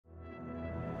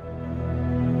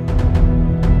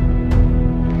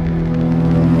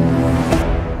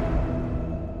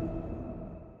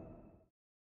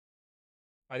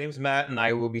name is Matt, and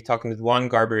I will be talking with Juan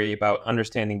Garberry about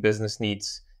understanding business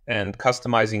needs and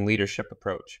customizing leadership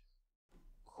approach.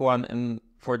 Juan, and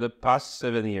for the past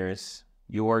 7 years,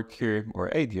 you work here,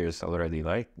 or 8 years already,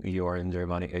 like you are in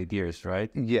Germany 8 years, right?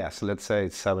 Yes, let's say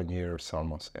it's 7 years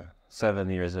almost, yeah. 7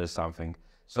 years or something.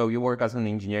 So you work as an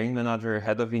engineering manager,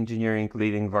 head of engineering,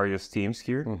 leading various teams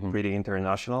here, pretty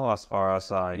international as far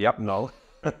as I know.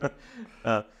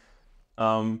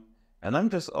 And I'm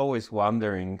just always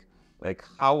wondering, like,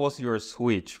 how was your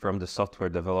switch from the software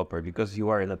developer? Because you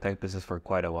are in the tech business for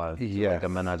quite a while, to like a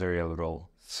managerial role.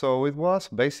 So it was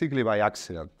basically by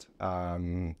accident,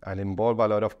 and involved a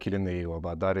lot of killing the ego,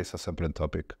 but that is a separate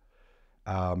topic.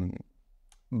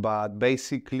 But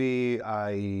basically,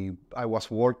 I was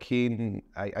working,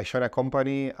 I joined a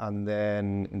company, and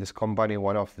then in this company,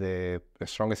 one of the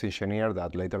strongest engineer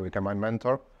that later became my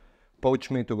mentor, poached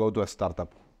me to go to a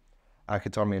startup. And he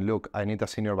told me, look, I need a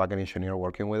senior backend engineer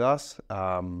working with us.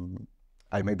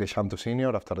 I made the jump to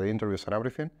senior after the interviews and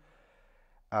everything.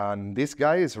 And this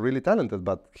guy is really talented,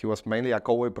 but he was mainly a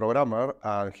cowboy programmer,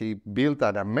 and he built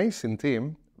an amazing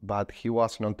team, but he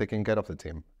was not taking care of the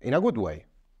team in a good way.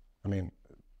 I mean,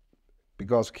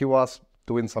 because he was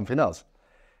doing something else.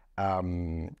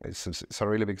 It's a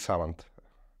really big talent.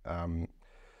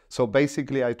 So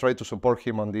basically, I tried to support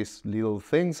him on these little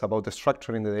things about the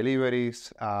structuring the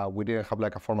deliveries. We didn't have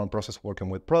like a formal process working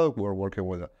with product. We were working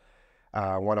with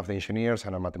one of the engineers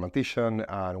and a mathematician,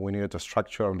 and we needed to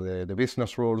structure the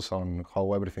business rules on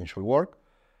how everything should work.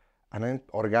 And I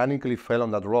organically fell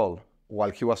on that role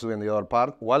while he was doing the other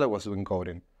part, while I was doing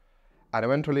coding. And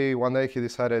eventually, one day, he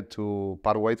decided to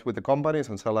part ways with the companies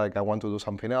and say, like, I want to do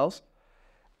something else.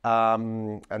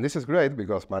 And this is great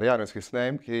because Mariano is his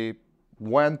name. He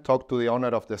went, talked to the owner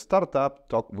of the startup,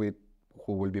 talked with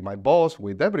who will be my boss,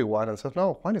 with everyone, and said,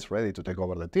 no, Juan is ready to take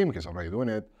over the team. He's already doing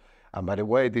it. And by the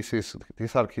way, these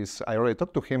are his, I already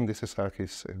talked to him, these are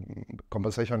his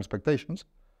compensation expectations.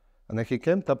 And then he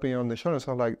came, tapped me on the shoulder, and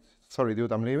said, like, sorry,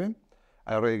 dude, I'm leaving.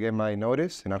 I already gave my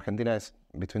notice. In Argentina, it's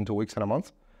between 2 weeks and a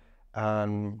month.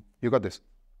 And you got this.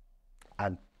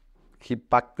 And he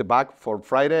packed the bag for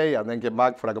Friday and then came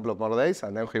back for a couple of more days,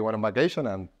 and then he went on vacation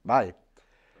and bye.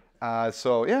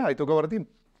 So yeah, I took over the team,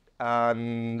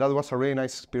 and that was a really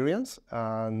nice experience.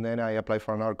 And then I applied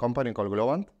for another company called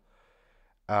Globant.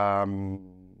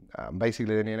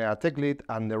 Basically, a tech lead,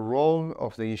 and the role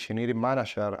of the engineering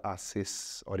manager as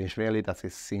is, or engineering lead as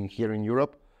is seen here in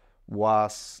Europe,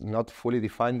 was not fully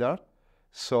defined there.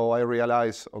 So I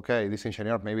realized, okay, this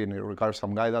engineer maybe requires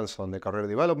some guidance on the career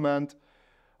development,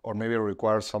 or maybe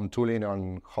requires some tooling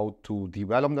on how to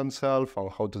develop themselves,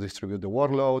 on how to distribute the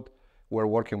workload. We're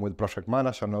working with project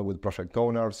managers, not with project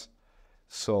owners.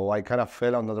 So I kind of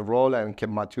fell under the role and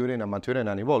kept maturing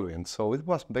and evolving. So it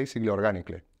was basically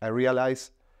organically. I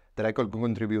realized that I could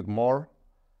contribute more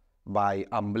by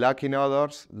unblocking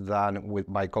others than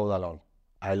by code alone.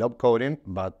 I love coding,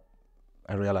 but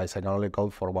I realized I can only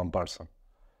code for one person.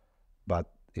 But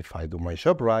if I do my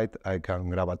job right, I can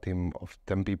grab a team of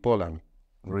 10 people and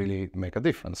really make a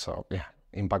difference. So yeah,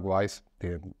 impact-wise,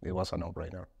 it was a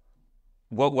no-brainer.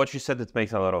 What you said, it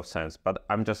makes a lot of sense, but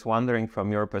I'm just wondering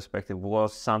from your perspective,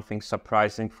 was something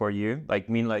surprising for you?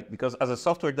 Because as a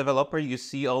software developer, you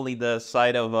see only the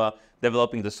side of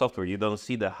developing the software. You don't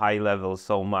see the high level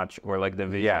so much, or like the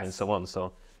vision and so on.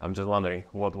 So I'm just wondering,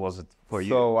 what was it for you?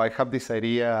 So I have this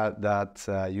idea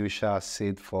that you just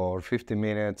sit for 50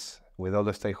 minutes with all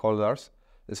the stakeholders.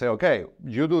 They say, okay,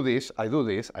 you do this, I do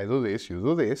this, I do this, you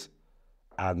do this.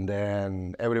 And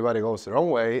then everybody goes their own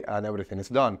way and everything is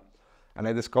done. And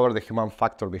I discovered the human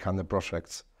factor behind the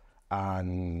projects,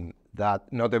 and that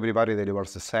not everybody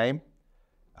delivers the same.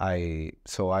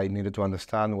 So I needed to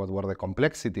understand what were the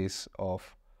complexities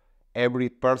of every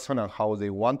person and how they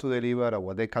want to deliver, or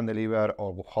what they can deliver,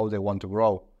 or how they want to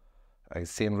grow. I've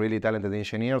seen really talented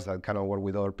engineers that cannot work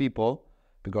with other people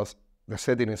because the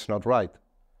setting is not right.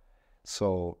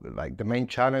 So like the main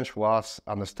challenge was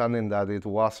understanding that it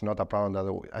was not a problem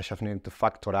that I just needed to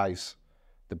factorize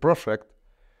the project,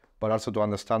 but also to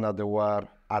understand that there were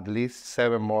at least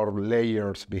 7 more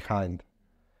layers behind,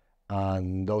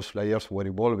 and those layers were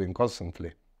evolving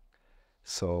constantly.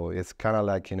 So it's kind of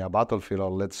like in a battlefield, or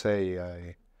let's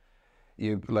say,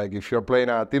 if you're playing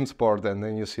a team sport and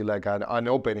then you see like an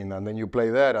opening, and then you play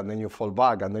there, and then you fall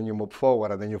back, and then you move forward,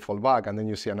 and then you fall back, and then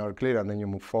you see another clear, and then you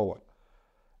move forward.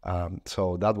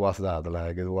 So that was that.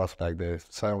 Like it was like the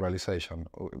same realization.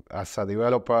 As a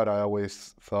developer, I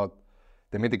always thought,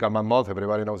 The Mythical Man Moth,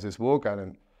 everybody knows this book,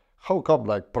 and how come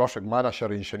like project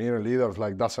manager, engineering leaders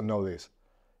like doesn't know this?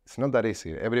 It's not that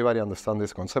easy. Everybody understands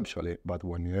this conceptually, but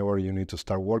whenever you need to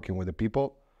start working with the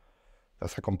people,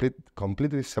 That's a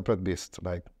completely separate beast.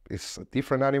 Like it's a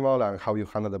different animal, and how you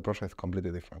handle the project is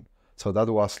completely different. So that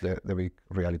was the big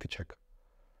reality check.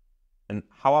 And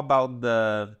how about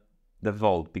the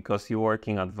Vault? Because you're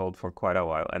working at Vault for quite a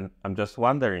while, and I'm just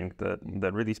wondering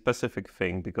the really specific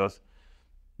thing, because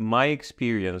my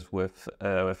experience with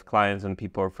clients and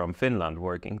people from Finland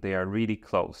working, they are really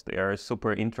close. They are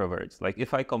super introverts. Like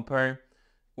if I compare,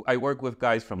 I work with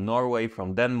guys from Norway,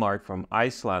 from Denmark, from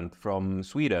Iceland, from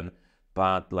Sweden,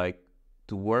 but like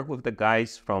to work with the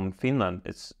guys from Finland,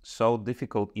 it's so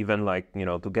difficult, even like, you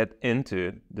know, to get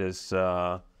into this,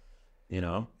 you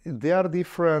know. They are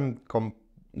different.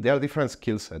 They are different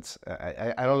skill sets.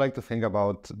 I don't like to think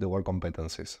about the word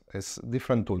competencies. It's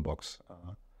different toolbox.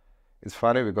 It's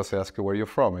funny because I ask you where you're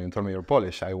from, and you told me you're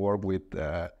Polish. I work with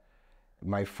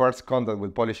my first contact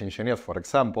with Polish engineers, for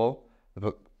example.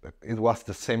 It was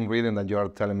the same reading that you are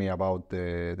telling me about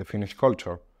the Finnish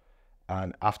culture.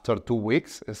 And after 2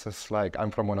 weeks, it's just like,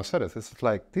 I'm from Buenos Aires. It's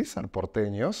like, these are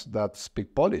porteños that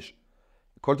speak Polish.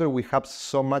 Culture, we have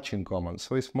so much in common.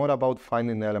 So it's more about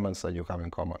finding the elements that you have in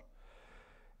common.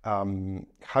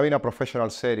 Having a professional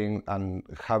setting and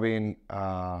having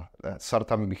a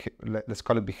certain, let's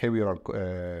call it behavioral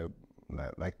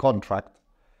like contract,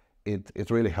 it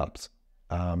really helps.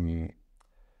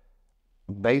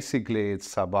 Basically,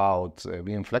 it's about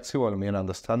being flexible and being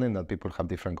understanding that people have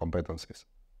different competencies.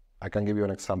 I can give you an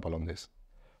example on this.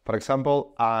 For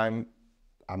example, I'm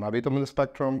a bit on the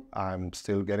spectrum. I'm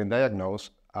still getting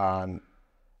diagnosed, and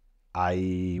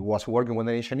I was working with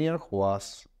an engineer who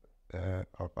was,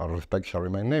 I respect shall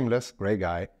remain nameless, great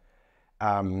guy.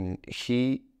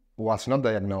 He was not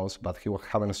diagnosed, but he was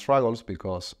having struggles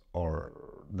because our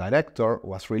director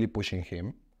was really pushing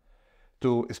him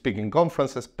to speak in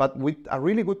conferences, but with a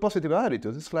really good positive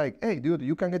attitude. It's like, hey, dude,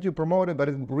 you can get you promoted, but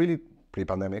it's really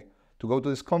pre-pandemic, to go to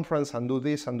this conference and do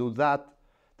this and do that.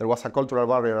 There was a cultural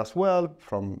barrier as well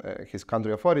from his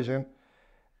country of origin.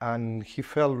 And he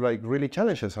felt like really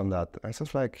challenges on that. And so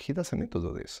it's like, he doesn't need to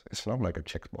do this. It's not like a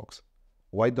checkbox.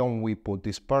 Why don't we put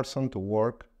this person to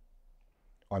work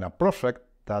on a project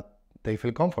that they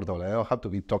feel comfortable? They don't have to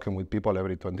be talking with people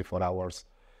every 24 hours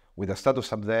with a status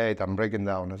update and breaking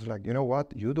down. It's like, you know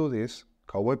what? You do this,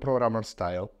 cowboy programmer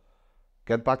style,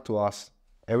 get back to us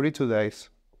every 2 days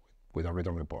with a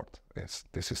written report. This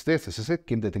is it.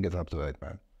 Keep the tickets up to date,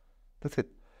 man. That's it.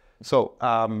 So,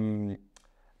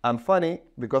 I'm funny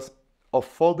because of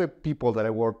all the people that I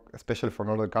work, especially from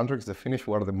other countries, the Finnish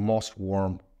were the most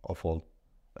warm of all.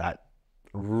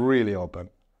 Really open.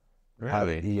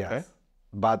 Really? Yes. Okay.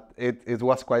 But it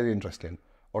was quite interesting.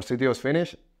 Our CTO is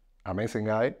Finnish, amazing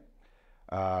guy.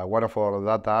 One of our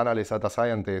data analysts, data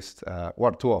scientists,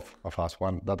 well, two of us,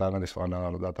 one data analyst, one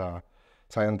other data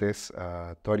scientist,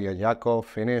 Tori and Jaakko,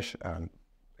 Finnish, and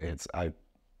it's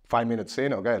 5 minutes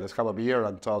in, okay, let's have a beer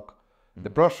and talk the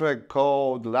project,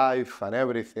 code, life, and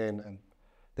everything. And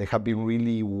they have been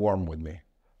really warm with me.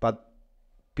 But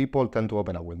people tend to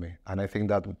open up with me. And I think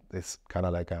that is kind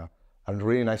of like a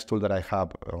really nice tool that I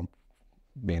have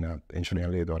being an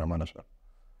engineering lead or a manager.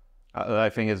 I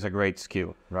think it's a great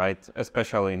skill, right?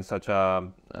 Especially in such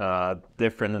a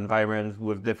different environment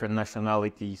with different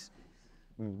nationalities.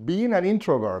 Being an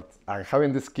introvert and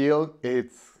having the skill,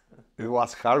 it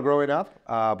was hard growing up,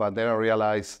 but then I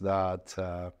realized that,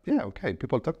 yeah, okay,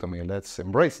 people talk to me, let's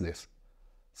embrace this.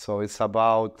 So it's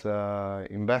about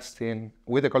investing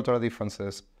with the cultural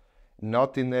differences,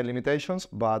 not in the limitations,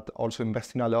 but also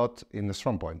investing a lot in the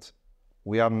strong points.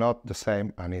 We are not the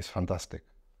same, and it's fantastic.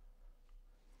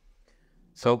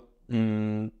 So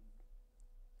I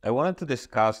wanted to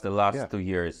discuss the last 2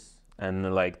 years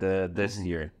and like this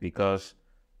year, because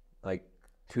like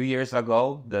 2 years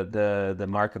ago the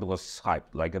market was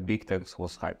hyped, like a big tech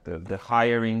was hyped. The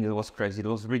hiring, it was crazy. It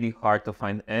was really hard to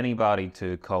find anybody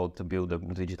to code to build a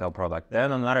digital product.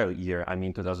 Then another year,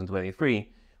 2023,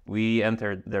 we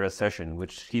entered the recession,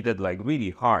 which hit it like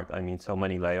really hard. So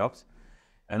many layoffs.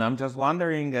 And I'm just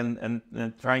wondering and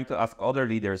trying to ask other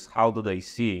leaders, how do they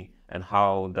see and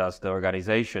how does the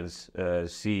organizations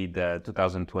see the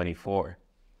 2024?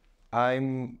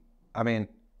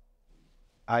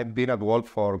 I've been at Wolf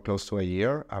for close to a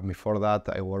year. And before that,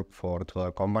 I worked for 2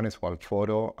 other companies, one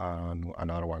Photo and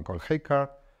another one called Heycar.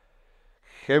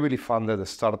 Heavily funded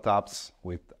startups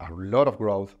with a lot of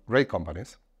growth, great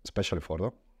companies, especially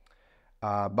Photo.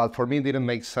 But for me, it didn't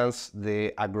make sense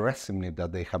the aggressiveness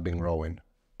that they have been growing.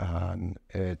 And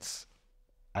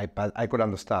I could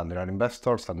understand. There are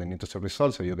investors and they need to see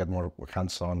results, so you get more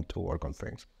hands-on to work on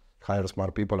things. Hire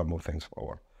smart people and move things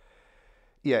forward.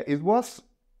 Yeah, it was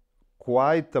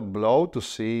quite a blow to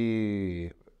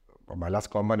see my last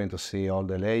company to see all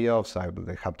the layoffs.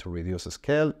 They have to reduce the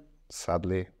scale.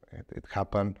 Sadly, it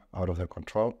happened out of their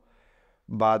control.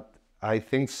 But I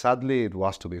think sadly it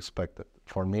was to be expected.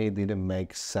 For me, it didn't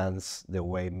make sense the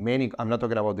way I'm not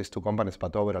talking about these two companies,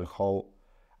 but overall how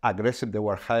aggressive they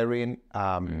were hiring.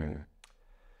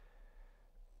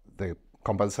 The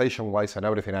compensation-wise and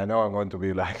everything. I know I'm going to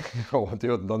be like,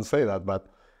 don't say that, but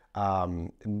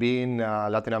being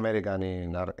Latin American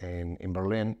in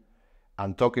Berlin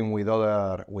and talking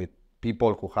with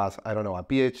people who has, I don't know, a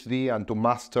PhD and 2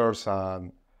 masters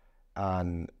and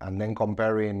then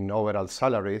comparing overall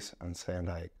salaries and saying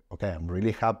like, okay, I'm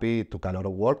really happy, it took a lot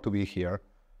of work to be here,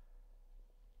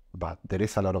 but there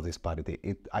is a lot of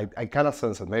disparity. I kind of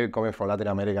sense that maybe coming from Latin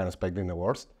America and expecting the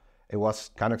worst, it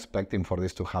was kind of expecting for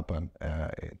this to happen.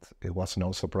 It was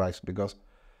no surprise because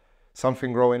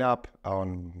something growing up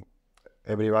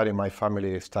everybody in my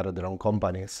family started their own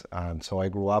companies, and so I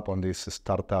grew up on this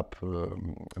startup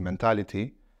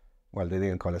mentality. Well, they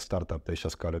didn't call it startup; they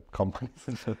just called it companies.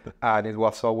 And it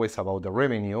was always about the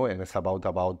revenue, and it's about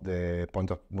the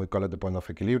point of, we call it the point of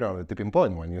equilibrium, or the tipping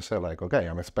point. When you say like, okay,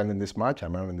 I'm spending this much,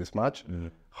 I'm earning this much,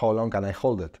 how long can I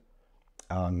hold it?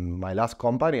 And my last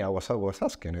company, I was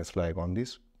asking, it's like on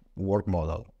this work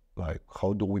model, like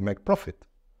how do we make profit?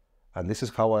 And this is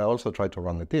how I also try to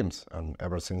run the teams. And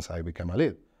ever since I became a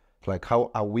lead, it's like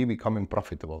how are we becoming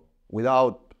profitable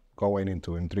without going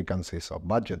into intricacies of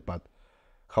budget, but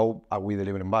how are we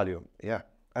delivering value? Yeah,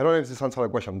 I don't know if this answers the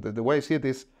question. The way I see it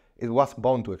is, it was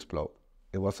bound to explode.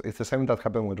 It's the same that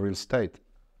happened with real estate.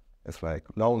 It's like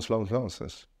loans.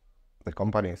 It's the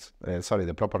companies,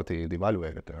 the property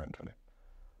devaluated eventually.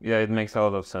 Yeah, it makes a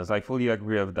lot of sense. I fully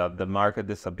agree with that. The market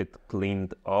is a bit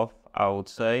cleaned off, I would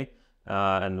say,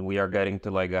 and we are getting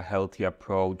to like a healthy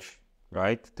approach,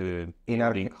 right, to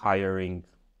hiring.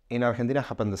 In Argentina,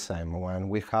 happened the same. When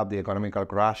we had the economical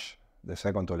crash, the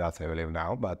second to last, I believe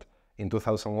now, but in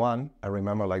 2001, I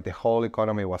remember like the whole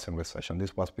economy was in recession.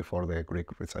 This was before the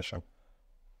Greek recession,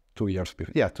 2 years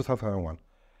before. Yeah, 2001.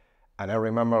 And I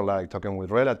remember like talking with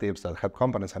relatives that had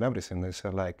companies and everything. They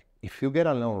said like, if you get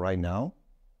a loan right now,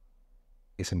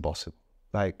 it's impossible.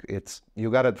 Like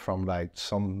you got it from like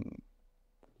some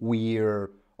weird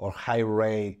or high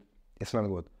rate, it's not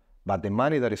good. But the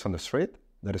money that is on the street,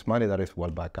 that is money that is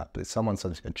well backed up. If someone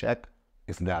sends you a check,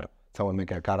 it's there. Someone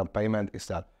make a current payment, it's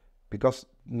that. Because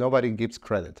nobody gives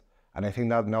credit. And I think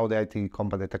that now the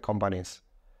tech companies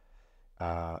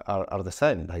are the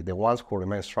same. Like the ones who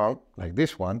remain strong, like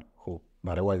this one, who,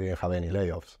 by the way, didn't have any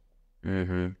layoffs,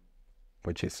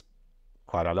 which is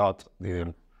quite a lot,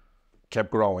 kept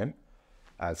growing,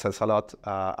 says a lot,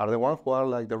 are the ones who are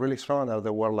like the really strong, or they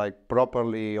were like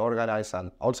properly organized, and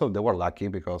also they were lucky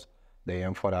because they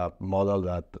aimed for a model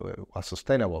that was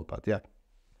sustainable, but yeah.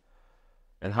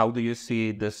 And how do you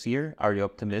see this year? Are you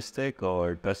optimistic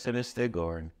or pessimistic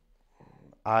or?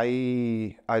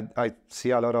 I see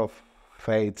a lot of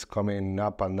fates coming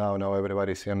up and down. Now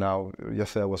everybody's here now.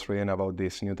 Yesterday I was reading about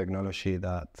this new technology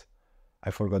that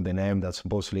I forgot the name, that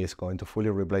supposedly is going to fully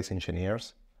replace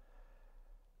engineers.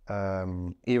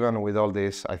 Even with all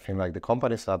this, I think like the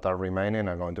companies that are remaining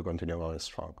are going to continue going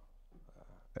strong.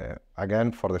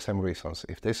 Again, for the same reasons.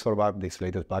 If they survive this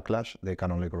latest backlash, they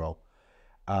can only grow.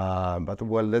 But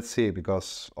well, let's see,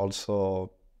 because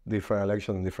also different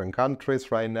elections in different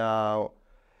countries right now.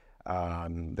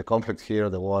 The conflict here,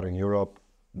 the war in Europe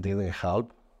didn't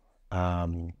help.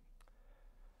 But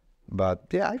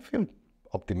yeah, I feel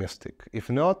optimistic. If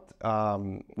not,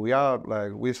 we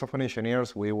software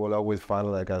engineers, we will always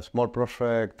find like a small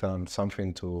project and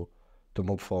something to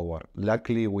move forward.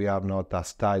 Luckily, we are not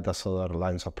as tight as other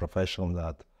lines of profession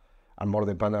that are more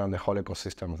dependent on the whole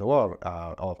ecosystem of the world,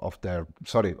 of their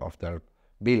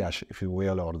village, if you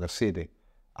will, or their city.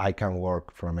 I can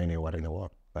work from anywhere in the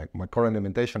world. Like my current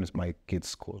implementation is my kids'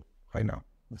 school right now.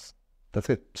 That's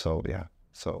it. So yeah.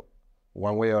 So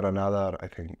one way or another, I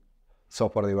think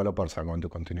software developers are going to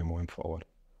continue moving forward.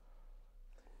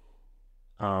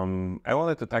 I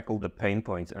wanted to tackle the pain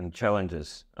points and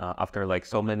challenges after like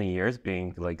so many years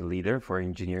being like a leader for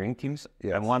engineering teams.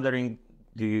 Yes. I'm wondering,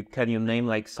 can you name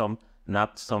like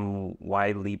not some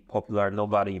widely popular,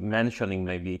 nobody mentioning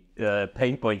maybe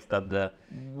pain points that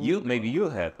you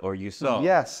had or you saw?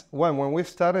 Yes. When we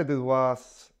started, it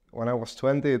was when I was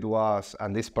 20. It was,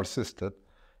 and this persisted.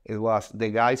 It was the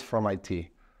guys from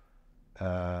IT,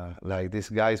 like these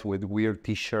guys with weird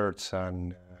T-shirts,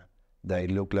 and they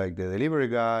look like the delivery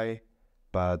guy,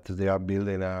 but they are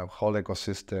building a whole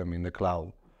ecosystem in the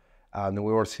cloud. And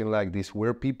we were seeing like these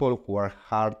weird people who are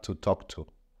hard to talk to.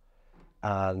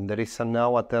 And there is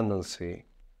now a tendency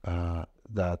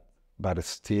but it's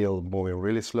still moving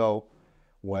really slow,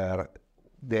 where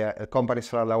the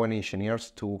companies are allowing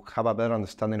engineers to have a better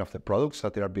understanding of the products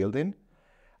that they are building,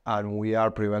 and we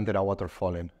are preventing a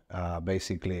waterfalling.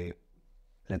 Basically,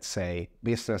 let's say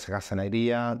business has an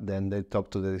idea, then they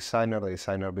talk to the designer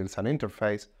builds an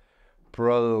interface,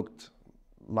 product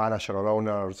manager or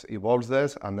owners evolves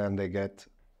this, and then they get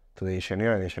to the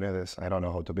engineer, and the engineer says, I don't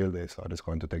know how to build this, or it's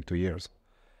going to take 2 years.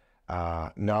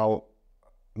 Now,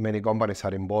 many companies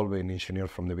are involving engineers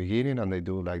from the beginning, and they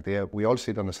do we all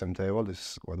sit on the same table. This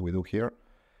is what we do here.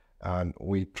 And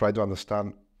we try to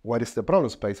understand what is the problem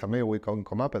space, and maybe we can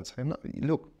come up and say, no,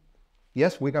 look,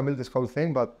 yes, we can build this whole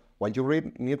thing, but what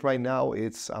you need right now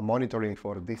is a monitoring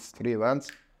for these 3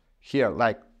 events. Here,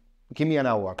 give me an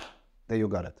hour. There you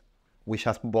got it. We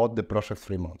just bought the project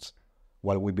 3 months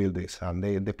while we build this, and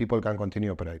the people can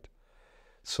continue operate.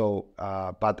 So,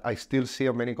 but I still see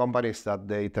many companies that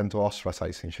they tend to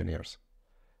ostracize engineers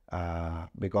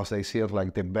because they see it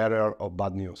like the bearer of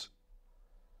bad news.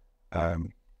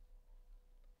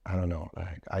 I don't know,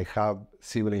 I have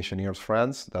civil engineers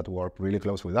friends that work really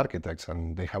close with architects,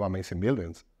 and they have amazing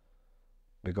buildings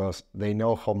because they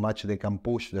know how much they can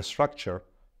push the structure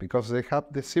because they have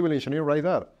the civil engineer right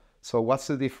there. So what's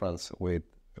the difference with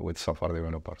software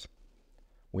developers?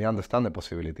 We understand the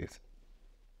possibilities.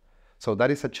 So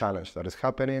that is a challenge that is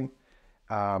happening.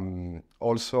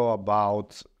 Also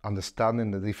about understanding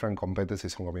the different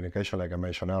competencies in communication, like I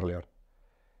mentioned earlier.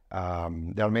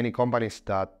 There are many companies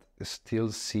that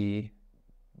still see,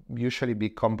 usually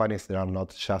big companies, they are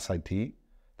not just IT,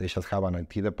 they just have an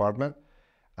IT department,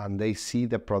 and they see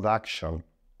the production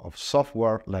of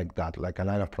software like that, like a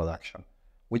line of production,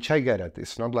 which I get it.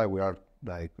 It's not like we are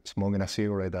smoking a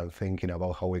cigarette and thinking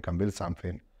about how we can build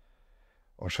something,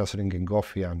 or just drinking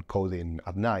coffee and coding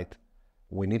at night.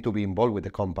 We need to be involved with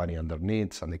the company and their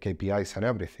needs and the KPIs and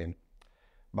everything.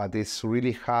 But it's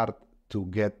really hard to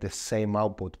get the same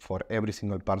output for every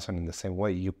single person in the same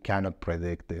way. You cannot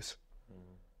predict this.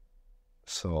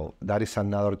 So that is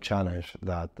another challenge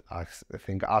that I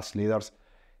think us leaders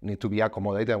need to be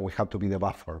accommodated, and we have to be the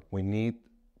buffer. We need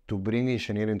to bring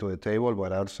engineering to the table,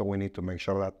 but also we need to make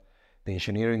sure that the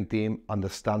engineering team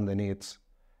understand the needs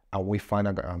and we find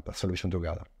a solution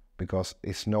together, because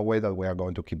it's no way that we are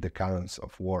going to keep the cadence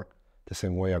of work the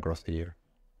same way across the year.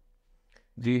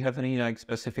 Do you have any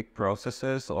specific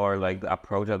processes or the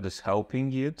approach that is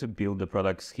helping you to build the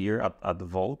products here at the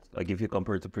Vault? If you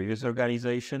compare to previous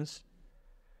organizations?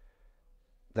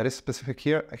 That is specific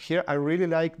here. Here, I really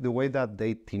like the way that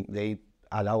they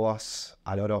allow us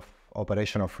a lot of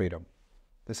operational freedom.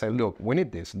 They say, look, we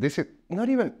need this. This is not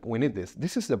even we need this.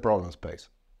 This is the problem space.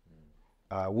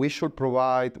 We should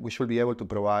be able to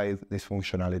provide this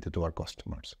functionality to our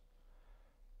customers.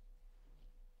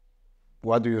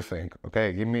 What do you think?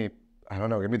 Okay, give me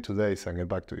 2 days and get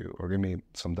back to you, or give me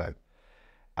some time.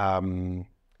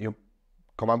 You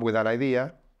come up with an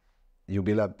idea, you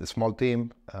build up the small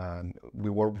team, and we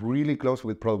work really close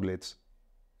with product leads.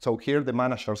 So here the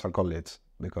managers are called leads,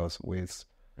 because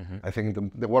I think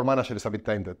the word manager is a bit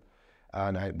tainted.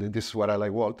 And this is what I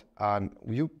like Walt. And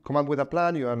you come up with a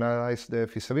plan, you analyze the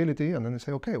feasibility, and then you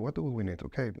say, okay, what do we need?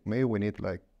 Okay, maybe we need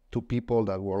 2 people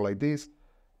that work like this,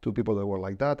 2 people that work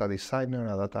like that, a designer,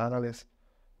 a data analyst.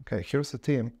 Okay, here's the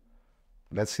team.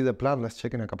 Let's see the plan, let's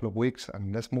check in a couple of weeks,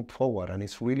 and let's move forward. And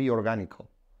it's really organical.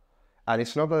 And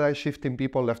it's not that I'm shifting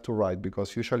people left to right,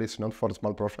 because usually it's not for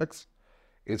small projects.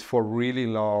 It's for really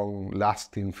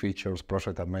long-lasting features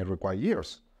projects that might require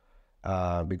years.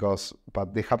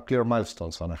 But they have clear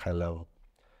milestones on a high level.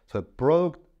 So the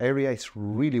product area is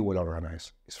really well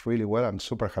organized. It's really well. I'm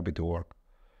super happy to work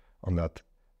on that.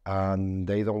 And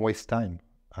they don't waste time.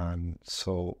 And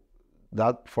so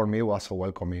that for me was a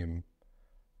welcoming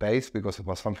pace, because it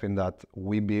was something that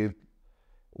we built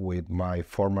with my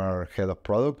former head of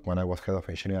product when I was head of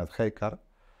engineering at Heycar.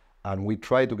 And we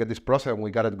tried to get this process, and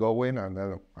we got it going,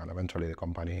 and eventually the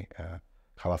company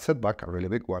had a setback, a really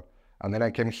big one. And then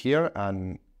I came here,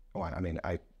 and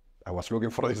I was looking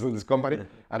for this company,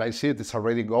 and I see it's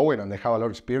already going, and they have a lot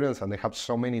of experience, and they have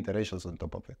so many iterations on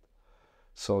top of it.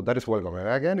 So that is welcome. And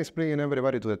again, it's bringing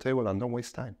everybody to the table, and don't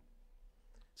waste time.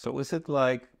 So is it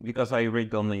because I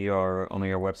read on your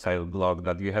website blog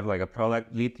that you have a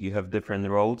product lead, you have different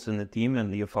roles in the team,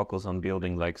 and you focus on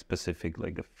building specific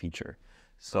a feature.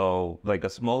 So a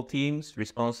small team's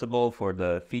responsible for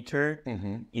the feature,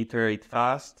 iterate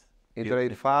fast.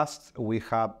 We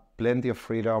have plenty of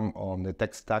freedom on the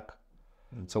tech stack.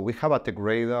 So we have a tech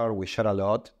radar, we share a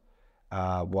lot,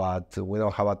 but we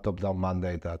don't have a top-down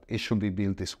mandate that it should be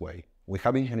built this way. We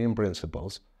have engineering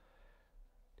principles.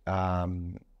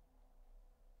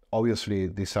 obviously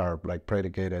these are like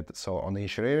predicated. So on the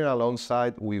engineering alone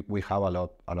side, we have a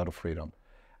lot of freedom.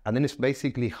 And then it's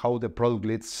basically how the product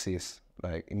lead sees.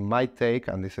 Like in my take,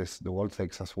 and this is the world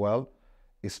takes as well,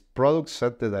 is product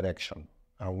set the direction.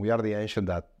 And we are the engine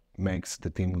that makes the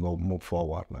team move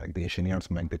forward. Like the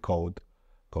engineers make the code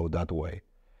go that way.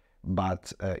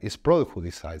 But it's product who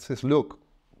decides. It's look,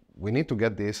 we need to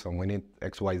get this, and we need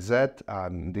X, Y, Z,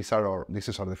 and this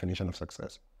is our definition of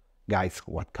success. Guys,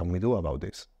 what can we do about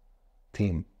this?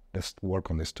 Team, let's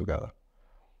work on this together.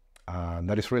 And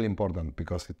that is really important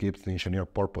because it gives the engineer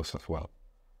purpose as well.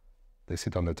 They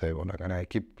sit on the table, and I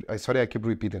keep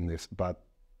repeating this, but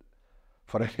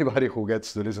for anybody who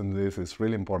gets to listen to this, it's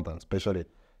really important, especially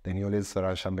the new leads that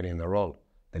are championing the role.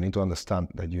 They need to understand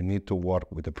that you need to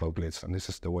work with the product leads, and this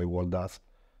is the way Walt does.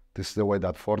 This is the way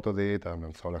that Forto did,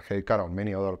 and so like Heycar and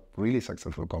many other really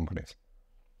successful companies.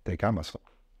 Take Amazon.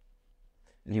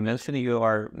 You mentioned you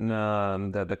are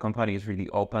that the company is really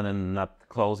open and not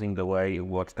closing the way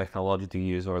what technology to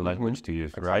use or language to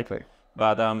use, exactly.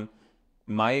 Right? But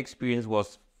my experience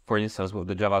was, for instance, with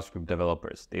the JavaScript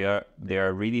developers. They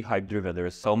are really hype driven. There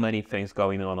are so many things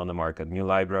going on the market, new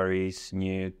libraries,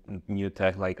 new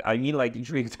tech. Like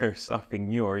each week there's something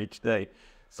new each day.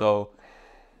 So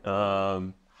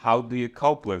how do you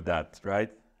cope with that,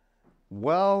 right?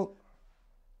 Well,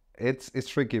 it's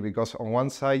tricky because on one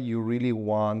side you really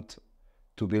want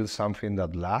to build something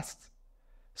that lasts,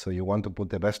 so you want to put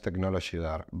the best technology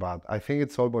there. But I think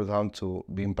it's all boils down to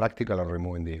being practical and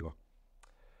removing the ego.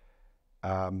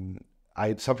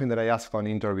 Something that I ask on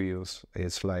interviews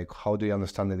is like, how do you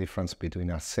understand the difference between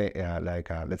let's say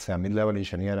a mid-level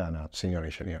engineer and a senior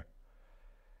engineer?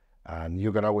 And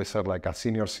you can always say like a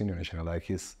senior engineer, like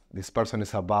this person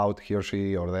is about, he or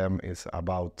she or them is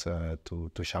about to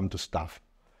jump to stuff.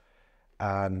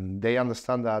 And they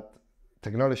understand that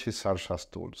technologies are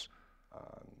just tools.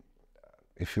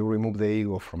 If you remove the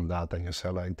ego from that and you say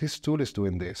like, this tool is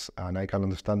doing this and I can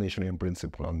understand the engineering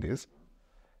principle on this,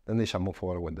 then they shall move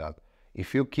forward with that.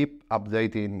 If you keep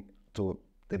updating to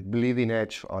the bleeding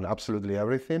edge on absolutely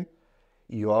everything,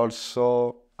 you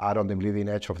also add on the bleeding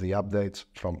edge of the updates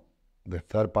from the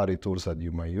third-party tools that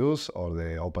you might use or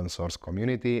the open source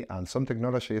community, and some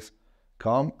technologies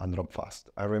come and drop fast.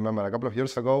 I remember a couple of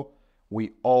years ago,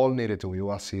 we all needed to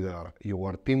use either you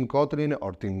were Team Kotlin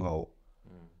or Team Go.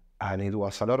 And there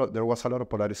was a lot of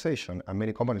polarization, and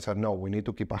many companies said, no, we need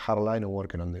to keep a hard line and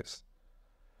working on this.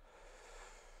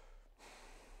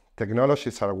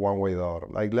 Technologies are one-way door,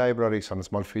 like libraries and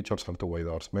small features are two-way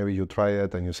doors. Maybe you try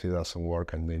it and you see it doesn't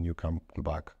work and then you come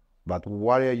back. But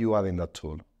why are you adding that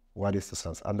tool? What is the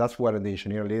sense? And that's where the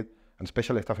engineer lead, and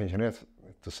especially staff engineers,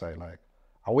 to say like,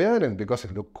 are we adding it because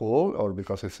it looks cool or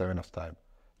because it's saving us time?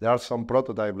 There are some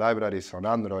prototype libraries on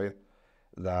Android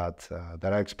that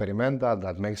are experimental,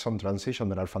 that make some transition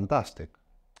that are fantastic.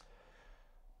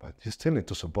 But you still need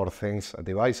to support things,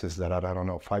 devices that are, I don't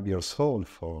know, 5 years old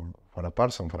for a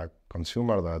person, for a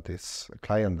consumer that is a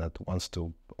client that wants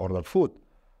to order food.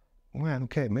 Well,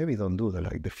 okay, maybe don't do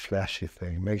the flashy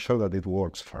thing. Make sure that it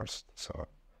works first. So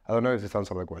I don't know if this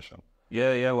answers the question.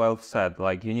 Yeah, well said.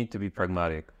 Like you need to be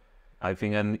pragmatic. I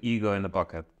think an ego in the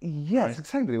pocket. Yes, right?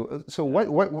 Exactly. So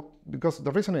why? Because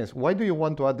the reason is, why do you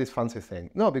want to add this fancy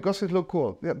thing? No, because it looks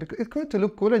cool. Yeah, because it's going to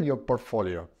look cool in your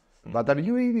portfolio. But are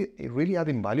you really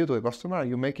adding value to the customer? Are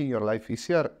you making your life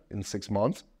easier in 6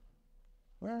 months?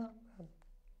 Well,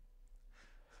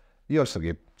 you also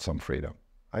give some freedom.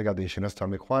 I got the engineers tell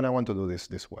me, Juan, I want to do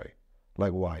this way.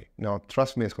 Like, why? No,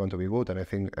 trust me, it's going to be good, and I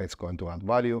think it's going to add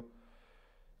value.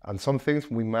 And some things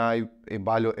we might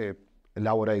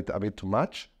elaborate a bit too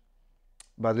much,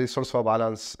 but there's also a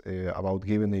balance about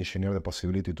giving the engineer the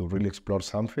possibility to really explore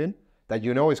something that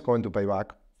you know is going to pay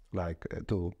back, like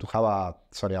to have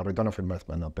a return of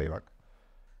investment, not payback.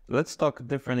 Let's talk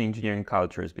different engineering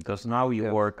cultures, because now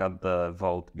you work at the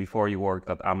Vault. Before you worked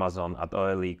at Amazon, at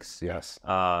OLX, yes,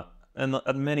 and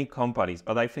at many companies.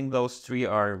 But I think those three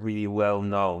are really well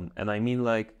known. And I mean,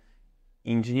 like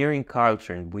engineering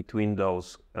culture between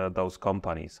those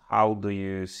companies. How do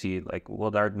you see it? Like,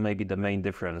 what are maybe the main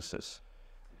differences?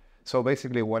 So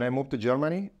basically, when I moved to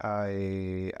Germany,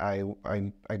 I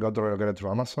got relegated to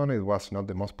Amazon. It was not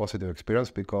the most positive experience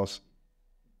because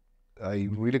I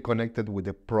really connected with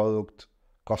the product,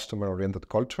 customer-oriented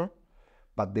culture.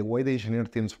 But the way the engineering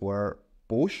teams were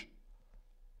pushed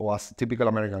was a typical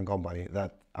American company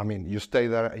that, I mean, you stay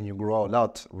there and you grow a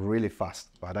lot really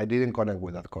fast. But I didn't connect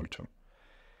with that culture.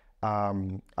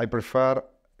 I prefer,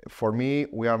 for me,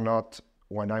 we are not,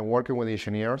 when I'm working with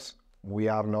engineers, we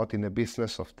are not in the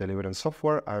business of delivering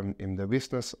software. I'm in the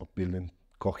business of building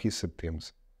cohesive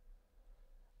teams.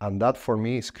 And that for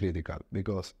me is critical,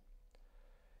 because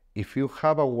if you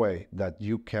have a way that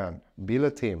you can build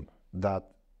a team that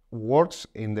works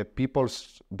in the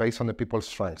people's, based on the people's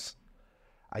strengths,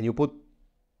 and you put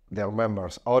their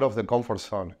members out of the comfort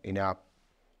zone in a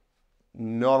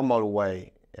normal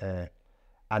way, and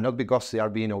not because they are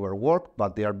being overworked,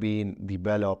 but they are being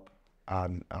developed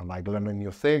and like learning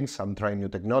new things and trying new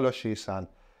technologies and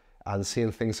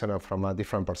seeing things from a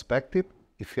different perspective.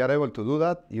 If you are able to do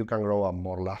that, you can grow a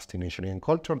more lasting engineering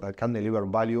culture that can deliver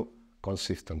value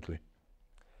consistently.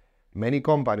 Many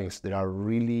companies that are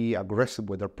really aggressive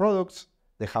with their products,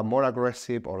 they have more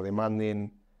aggressive or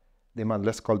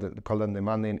let's call them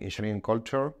demanding engineering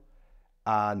culture,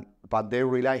 but they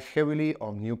rely heavily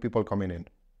on new people coming in.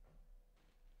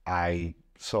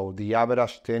 So the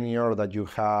average tenure that you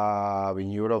have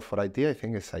in Europe for IT, I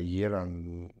think is a year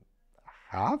and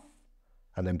a half,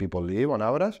 and then people leave on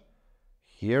average.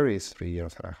 Here is 3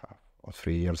 years and a half, or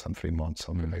 3 years and 3 months,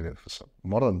 something like that. So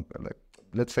more than, like,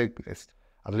 let's say it's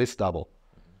at least double,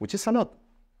 which is a lot.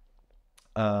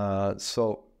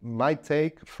 So my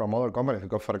take from other companies,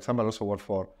 because for example, I also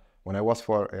worked when I was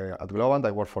at Globant,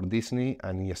 I worked for Disney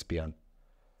and ESPN.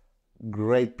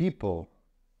 Great people,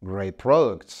 great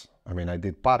products. I mean, I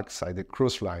did parks, I did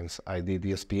cruise lines, I did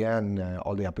ESPN,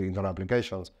 all the internal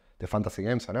applications, the fantasy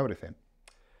games and everything.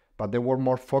 But they were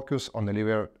more focused on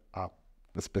delivering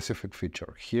a specific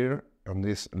feature. Here, on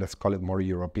this, let's call it more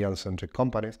European-centric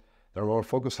companies, they're more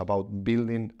focused about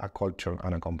building a culture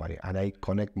and a company. And I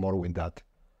connect more with that.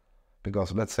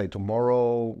 Because let's say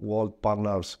tomorrow, world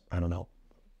partners, I don't know,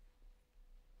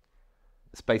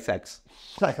 SpaceX,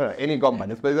 any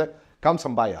company, SpaceX comes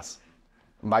and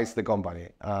buys the company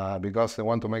because they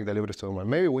want to make deliveries to them.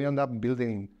 Maybe we end up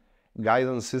building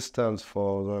guidance systems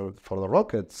for the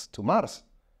rockets to Mars.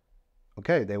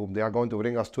 Okay, they are going to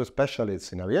bring us 2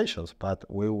 specialists in aviation, but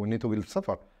we need to build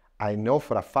software. I know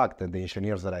for a fact that the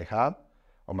engineers that I have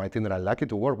on my team that I'm lucky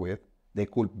to work with, they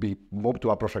could be moved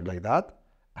to a project like that,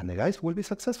 and the guys will be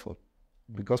successful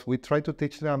because we try to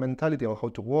teach them a mentality of how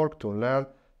to work, to learn,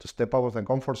 to step out of the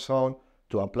comfort zone,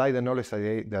 to apply the knowledge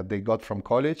that they got from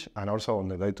college and also on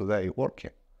the day-to-day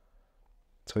working.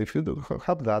 So if you do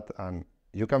have that, and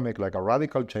you can make like a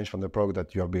radical change on the product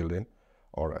that you're building,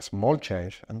 or a small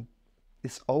change, and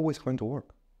it's always going to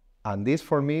work. And this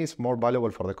for me is more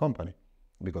valuable for the company,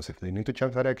 because if they need to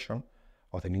change direction,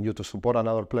 or they need you to support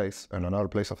another place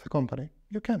of the company,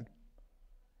 you can.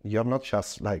 You're not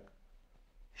just like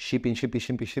shipping,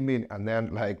 and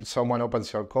then like someone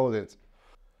opens your code.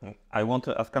 I want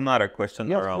to ask another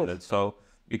question around please. it. So,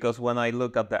 because when I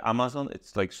look at the Amazon,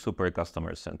 it's like super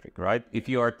customer centric, right? If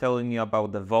you are telling me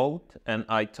about the Vault, and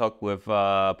I talk with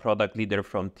a product leader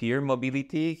from Tier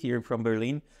Mobility here from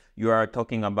Berlin, you are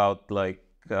talking about like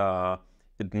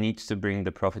it needs to bring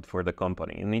the profit for the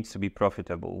company. It needs to be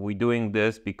profitable. We're doing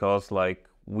this because like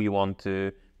we want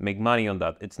to make money on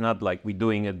that. It's not like we're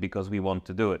doing it because we want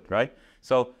to do it, right?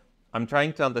 So I'm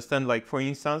trying to understand, like, for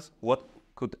instance, what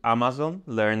could Amazon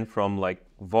learn from like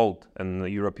Vault and the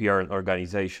European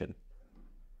organization?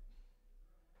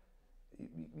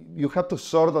 You have to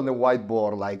sort on the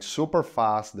whiteboard like super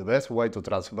fast, the best way to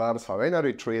transverse a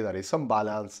binary tree that is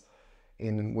unbalanced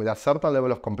with a certain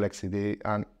level of complexity.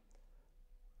 And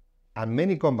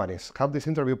many companies have this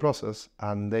interview process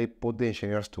and they put the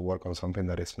engineers to work on something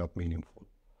that is not meaningful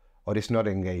or is not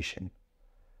engaging.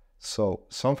 So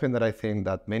something that I think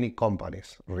that many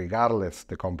companies, regardless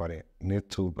the company, need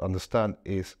to understand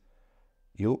is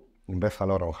you invest a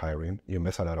lot on hiring, you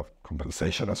invest a lot of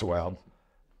compensation as well.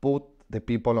 Put the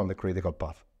people on the critical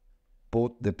path.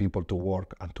 Put the people to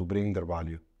work and to bring their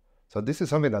value. So this is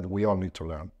something that we all need to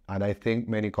learn. And I think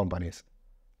many companies,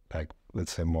 like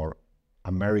let's say more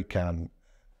American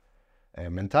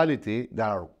mentality, that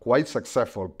are quite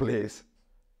successful, please,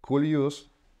 could use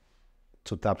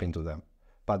to tap into them.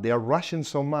 But they are rushing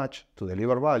so much to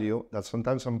deliver value that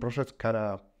sometimes some projects kind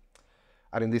of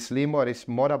are in this limbo. It's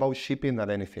more about shipping than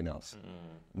anything else.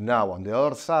 Now, on the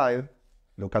other side,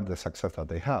 look at the success that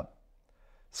they have.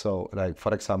 So, like,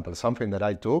 for example, something that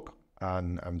I took,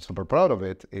 and I'm super proud of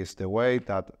it, is the way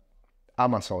that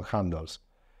Amazon handles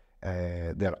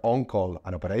their on-call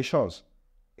and operations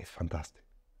is fantastic.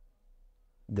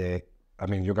 I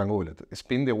mean, you can Google it.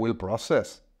 Spin the wheel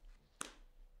process.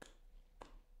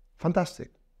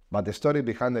 Fantastic. But the story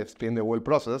behind the spin the wheel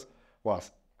process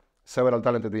was several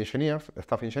talented engineers,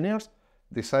 staff engineers,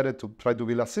 decided to try to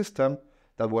build a system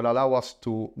that will allow us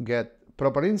to get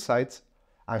proper insights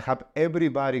and have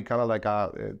everybody kind of like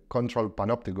a control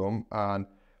panopticon and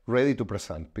ready to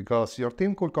present, because your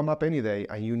team could come up any day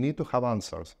and you need to have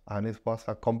answers. And it was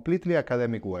a completely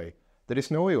academic way. There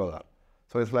is no ego there.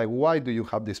 So it's like, why do you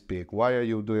have this peak? Why are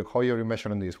you doing, how are you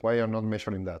measuring this? Why are you not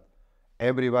measuring that?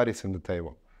 Everybody's in the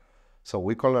table. So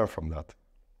we can learn from that.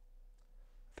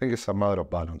 I think it's a matter of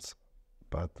balance.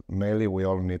 But mainly we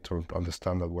all need to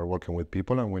understand that we're working with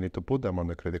people and we need to put them on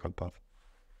the critical path.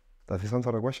 Does this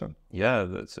answer the question? Yeah,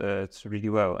 that's it's really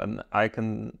well. And I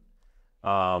can,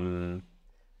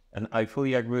 and I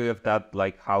fully agree with that,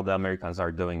 like how the Americans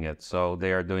are doing it. So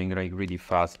they are doing like really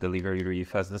fast, delivery really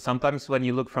fast. And sometimes when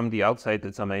you look from the outside,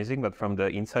 it's amazing, but from the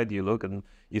inside you look and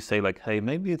you say like, hey,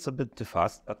 maybe it's a bit too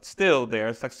fast, but still they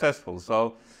are successful.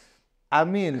 So, I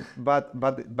mean, but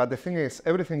the thing is,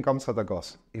 everything comes at a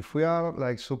cost. If we are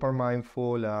like super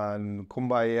mindful and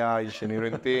kumbaya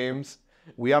engineering teams,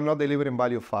 we are not delivering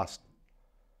value fast.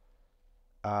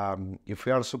 If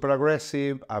we are super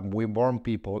aggressive and we burn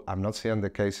people, I'm not saying the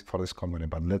case for this company,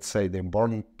 but let's say they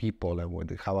burn people and we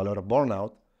have a lot of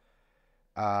burnout,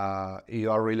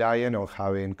 you are relying on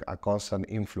having a constant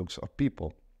influx of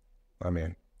people. I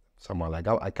mean, someone like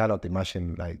I cannot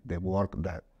imagine like the work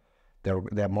that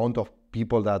the amount of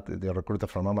people that the recruiter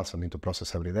from Amazon need to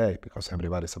process every day because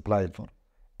everybody's applying for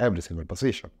every single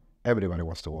position. Everybody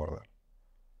wants to work there.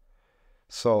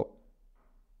 So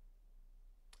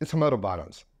it's a matter of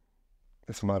balance.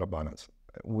 It's a matter of balance.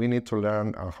 We need to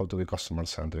learn how to be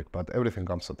customer-centric, but everything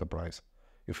comes at a price.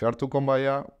 If we are too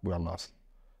kumbaya, we are lost.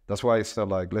 That's why I said,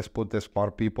 like, let's put the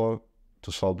smart people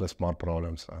to solve the smart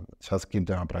problems and just keep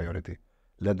them a priority.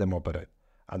 Let them operate.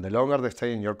 And the longer they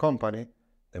stay in your company,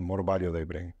 the more value they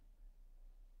bring.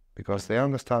 Because they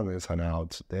understand the ins and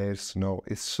outs.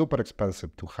 It's super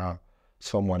expensive to have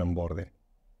someone onboarding.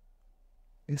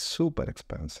 It's super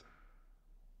expensive.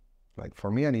 Like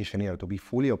for me, an engineer to be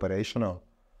fully operational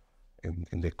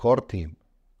in the core team,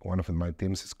 one of my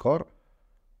teams is core,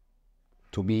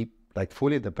 to be like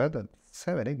fully dependent,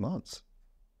 7-8 months,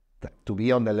 to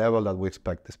be on the level that we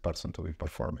expect this person to be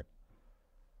performing.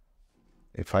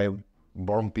 If I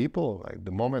born people, like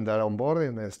the moment they're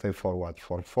onboarding, they stay for what,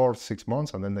 for 4-6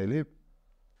 months and then they leave.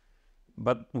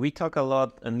 but we talk a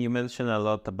lot, and you mentioned a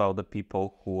lot about the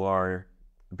people who are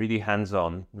really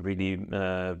hands-on, really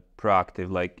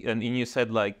proactive. Like, and you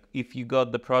said like if you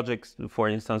got the projects, for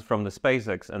instance, from the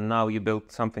SpaceX, and now you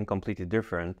built something completely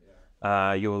different,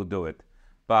 you will do it.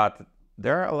 But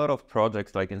there are a lot of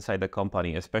projects like inside the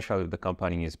company, especially if the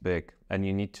company is big, and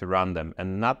you need to run them.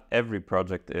 And not every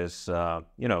project is,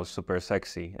 super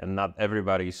sexy, and not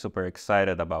everybody is super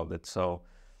excited about it. So.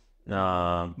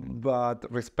 But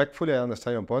respectfully, I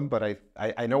understand your point, but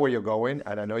I know where you're going,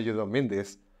 and I know you don't mean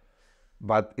this,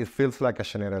 but it feels like a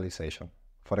generalization.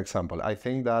 For example, I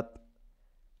think that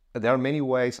there are many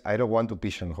ways. I don't want to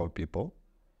pigeonhole people,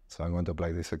 so I'm going to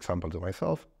apply this example to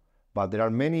myself, but there are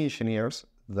many engineers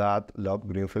that love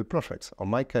greenfield projects. On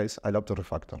my case, I love to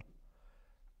refactor.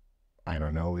 I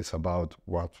don't know, it's about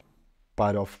what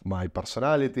part of my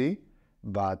personality,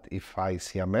 but if I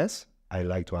see a mess, I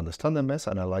like to understand the mess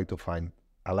and I like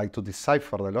to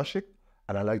decipher the logic,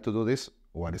 and I like to do this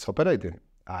when it's operating.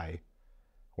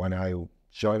 When I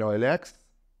joined OLX,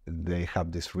 they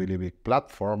have this really big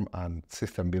platform and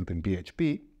system built in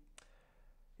PHP.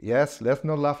 Yes, let's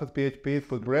not laugh at PHP. It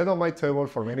put bread on my table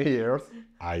for many years.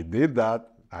 I did that,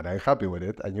 and I'm happy with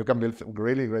it. And you can build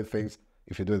really great things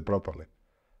if you do it properly.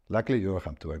 Luckily, you don't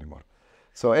have to anymore.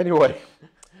 So anyway,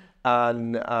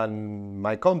 and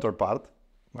my counterpart,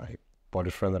 my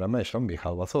Polish friend that I mentioned,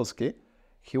 Michał Wazowski,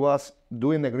 he was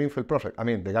doing the greenfield project. I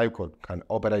mean, the guy can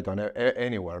operate on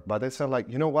anywhere, but they said like,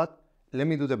 you know what? Let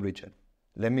me do the bridging.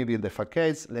 Let me build the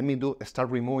facades. Let me start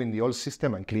removing the old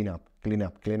system and clean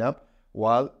up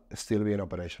while still being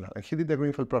operational. And he did the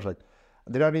greenfield project.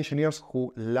 There are engineers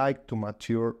who like to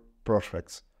mature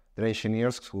projects. There are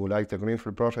engineers who like the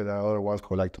greenfield project, and other ones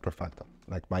who like to refactor,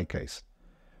 like my case.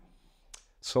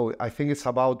 So I think it's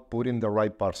about putting the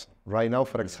right person. Right now,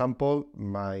 for example,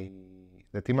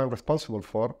 the team I'm responsible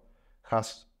for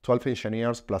has 12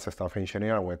 engineers plus a staff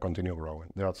engineer, and we continue growing.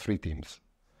 There are 3 teams.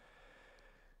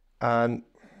 And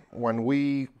when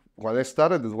I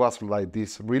started, it was like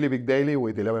this really big daily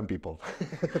with 11 people.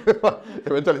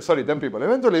 10 people.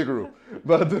 Eventually it grew.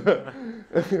 But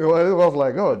it was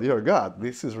like, oh, dear God,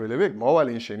 this is really big. Mobile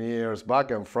engineers,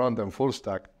 back and front and full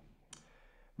stack.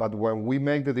 But when we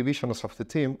make the divisions of the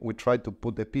team, we try to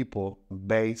put the people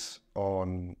based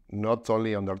on not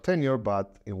only on their tenure,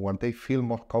 but in when they feel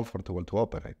more comfortable to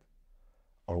operate.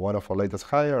 Or one of our latest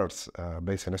hires,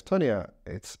 based in Estonia,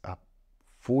 it's a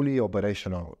fully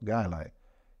operational guy. Like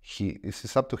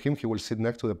it's up to him. He will sit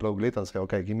next to the plug list and say,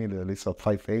 okay, give me the list of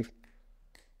 5 things,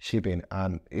 shipping.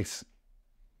 And it's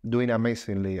doing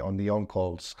amazingly on the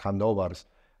on-calls, handovers,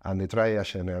 and the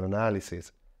triage and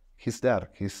analysis. he's there.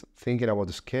 He's thinking about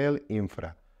the scale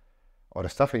infra. Or a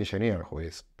staff engineer who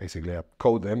is basically a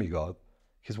code demigod.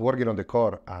 He's working on the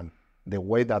core, and the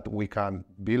way that we can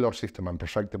build our system and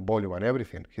perfect the volume and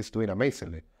everything, he's doing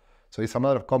amazingly. So it's a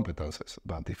matter of competences.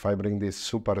 But if I bring this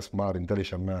super smart,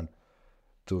 intelligent man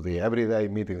to the everyday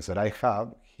meetings that I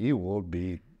have, he will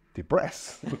be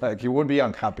depressed. Like, he will be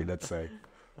unhappy, let's say.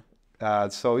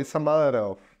 So it's a matter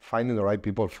of finding the right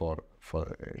people for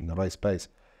in the right space.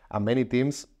 And many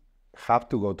teams have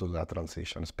to go to that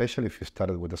transition, especially if you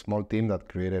started with a small team that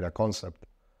created a concept,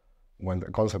 went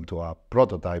a concept to a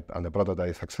prototype, and the prototype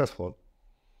is successful.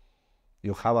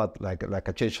 You have like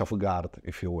a change of guard,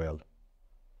 if you will.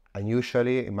 And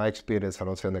usually, in my experience, I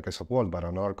don't say in the case of Walt, but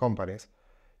in other companies,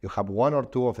 you have one or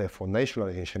two of the foundational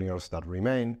engineers that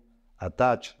remain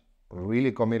attached,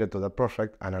 really committed to that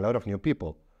project, and a lot of new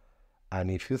people.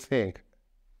 And if you think,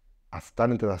 as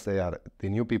talented as they are, the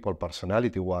new people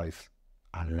personality-wise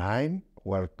align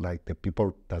were like the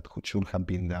people that should have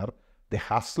been there, the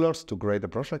hustlers to create the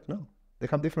project? No, they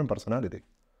have different personality.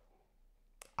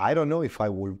 I don't know if I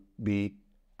will be,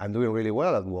 I'm doing really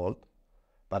well at Walt,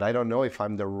 but I don't know if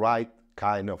I'm the right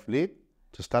kind of lead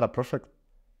to start a project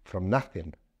from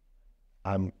nothing.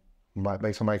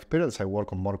 Based on my experience, I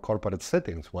work on more corporate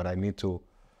settings where I need to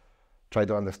try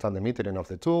to understand the metering of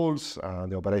the tools,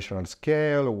 the operational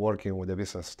scale, working with the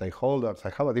business stakeholders. I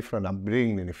have a different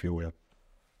upbringing, if you will.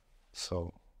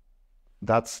 So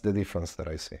that's the difference that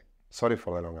I see. Sorry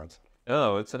for the long answer.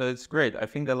 Oh, it's great. I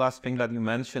think the last thing that you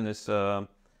mentioned is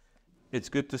it's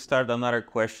good to start another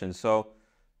question. So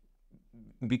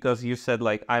because you said,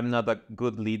 like, I'm not a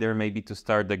good leader maybe to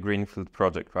start the Greenfield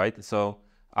project, right? So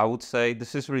I would say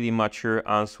this is really mature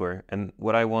answer. And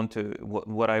what I want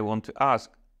to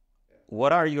ask,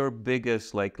 what are your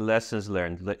biggest like lessons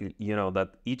learned? You know, that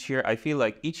each year, I feel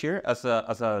like each year as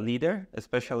a leader,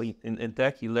 especially in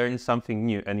tech, you learn something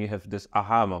new and you have this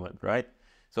aha moment, right?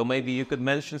 So maybe you could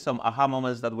mention some aha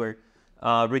moments that were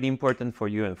really important for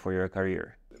you and for your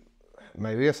career.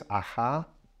 My biggest aha,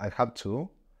 I have two.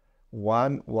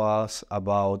 One was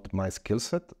about my skill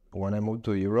set. When I moved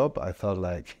to Europe, I thought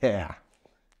like, yeah,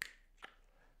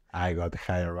 I got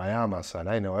hired by Amazon.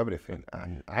 I know everything.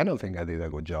 And I don't think I did a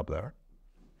good job there.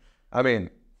 I mean,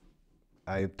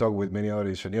 I talked with many other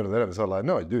engineers there, and it's all like,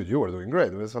 no, dude, you were doing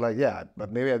great. It was like, yeah,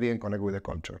 but maybe I didn't connect with the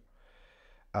culture.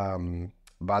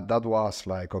 But that was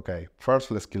like, okay,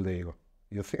 first let's kill the ego.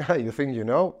 You think you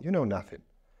know nothing.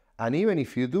 And even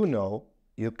if you do know,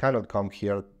 you cannot come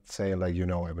here saying like you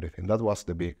know everything. That was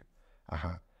the big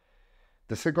aha.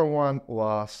 The second one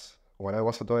was when I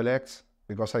was at OLX,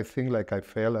 because I think like I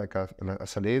failed like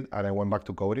as a lead, and I went back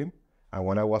to coding. And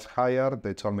when I was hired,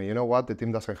 they told me, you know what, the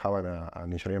team doesn't have an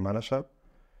engineering manager.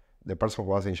 The person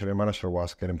who was the engineering manager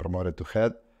was getting promoted to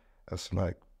head. It's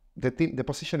like, the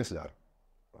position is there.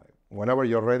 Right? Whenever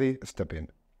you're ready, step in,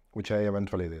 which I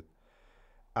eventually did.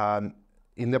 And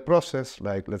in the process,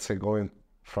 like let's say going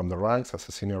from the ranks as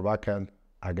a senior backend,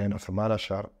 again as a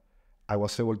manager, I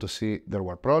was able to see there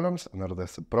were problems, and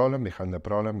there's a problem behind the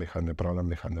problem, behind the problem,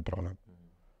 behind the problem.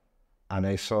 And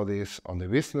I saw this on the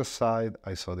business side,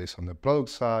 I saw this on the product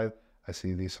side, I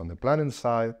see this on the planning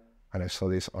side, and I saw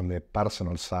this on the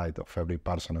personal side of every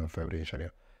person and of every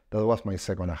engineer. That was my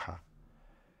second aha.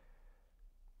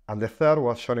 And the third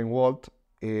was showing Walt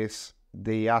is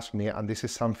they asked me, and this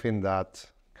is something that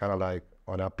kind of like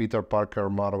on a Peter Parker,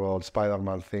 Marvel,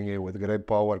 Spider-Man thingy, with great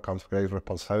power comes great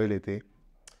responsibility.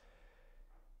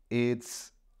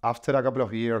 It's after a couple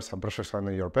of years and projects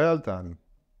under your belt and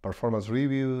performance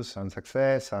reviews and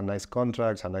success and nice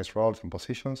contracts and nice roles and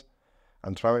positions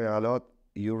and traveling a lot,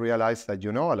 you realize that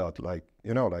you know a lot. Like,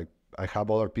 you know, like I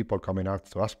have other people coming out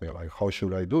to ask me, like, how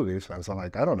should I do this? And so I'm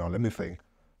like, I don't know, let me think.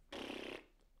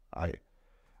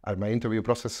 My interview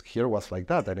process here was like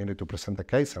that. I needed to present a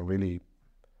case and really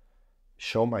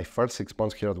show my first 6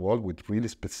 months here at Walt with really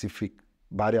specific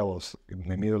variables in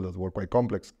the middle that were quite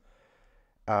complex.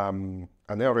 And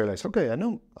then I realized, okay, I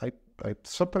know, I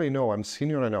certainly know I'm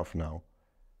senior enough now.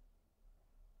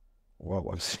 Well,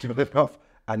 I'm senior enough.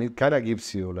 And it kind of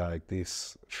gives you like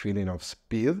this feeling of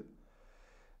speed.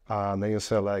 And then you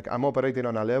say like, I'm operating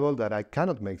on a level that I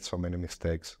cannot make so many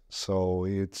mistakes. So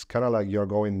it's kind of like you're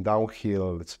going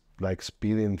downhill. It's like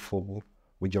speeding full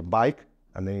with your bike.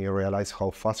 And then you realize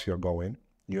how fast you're going.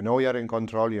 You know you're in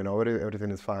control. You know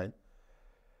everything is fine.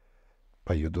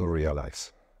 But you do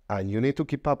realize. And you need to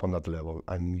keep up on that level.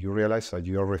 And you realize that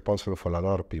you are responsible for a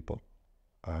lot of people.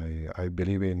 I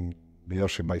believe in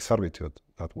leadership by servitude.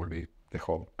 That will be the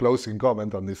whole closing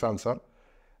comment on this answer.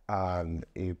 And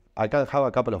if I can have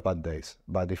a couple of bad days,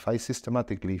 but if I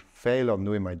systematically fail on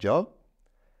doing my job,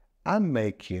 I'm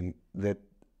making the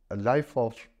a life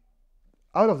of,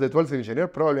 out of the 12 engineers,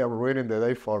 probably I'm ruining the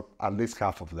day for at least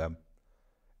half of them.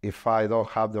 If I don't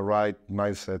have the right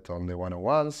mindset on the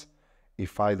one-on-ones,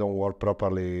 if I don't work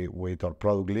properly with our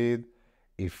product lead,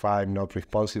 if I'm not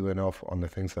responsive enough on the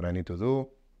things that I need to do,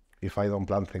 if I don't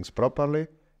plan things properly,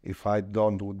 if I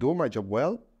don't do my job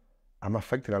well, I'm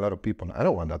affecting a lot of people. I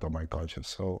don't want that on my conscience.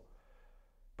 So,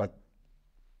 but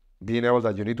being able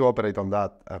that you need to operate on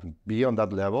that and be on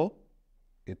that level,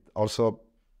 it also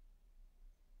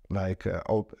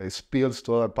it spills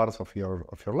to other parts of your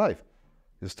life.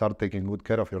 You start taking good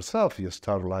care of yourself. You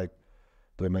start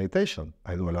doing meditation.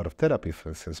 I do a lot of therapy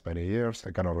since many years.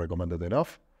 I cannot recommend it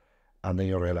enough. And then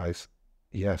you realize,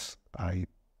 yes,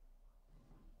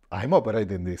 I'm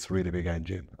operating this really big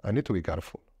engine. I need to be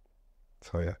careful.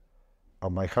 So yeah,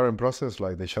 on my hiring process,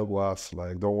 the joke was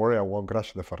don't worry, I won't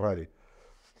crash the Ferrari.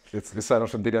 It's an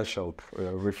Argentinian joke,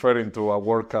 referring to a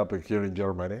World Cup here in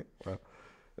Germany.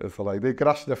 It's they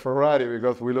crashed the Ferrari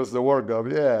because we lost the World Cup.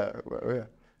 Yeah, yeah.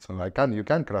 So you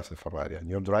can crash the Ferrari, and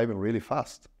you're driving really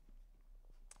fast.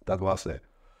 That was the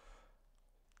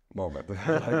moment,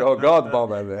 oh God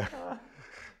moment.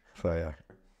 So yeah.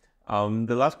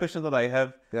 The last question that I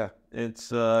have, yeah, it's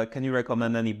can you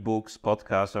recommend any books,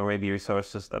 podcasts, or maybe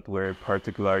resources that were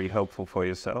particularly helpful for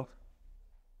yourself?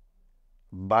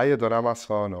 Buy it on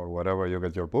Amazon or wherever you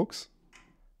get your books,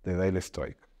 The Daily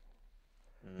Stoic.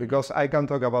 Because I can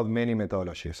talk about many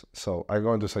methodologies. So I'm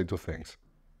going to say two things.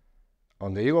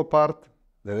 On the ego part,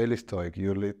 The Daily Stoic.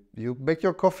 You make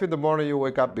your coffee in the morning, you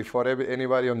wake up before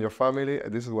anybody on your family.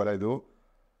 This is what I do.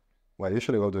 Well, I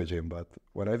usually go to the gym, but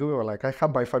when I do, I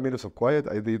have my 5 minutes of quiet.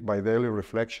 I did my daily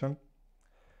reflection.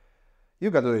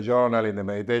 You can do the journaling, the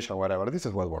meditation, whatever. This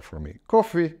is what works for me.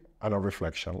 Coffee and a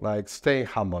reflection, staying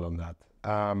humble on that.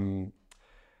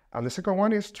 And the second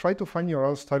one is try to find your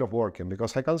own style of working,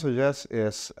 because I can suggest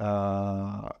is,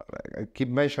 I keep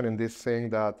mentioning this thing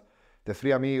that the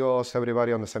three amigos,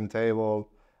 everybody on the same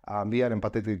table, be an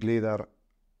empathetic leader.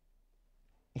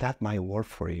 That might work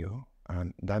for you,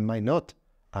 and that might not.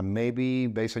 And maybe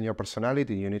based on your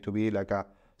personality, you need to be a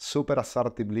super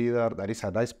assertive leader that is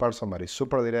a nice person, but is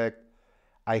super direct.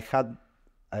 I had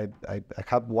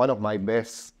one of my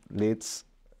best leads,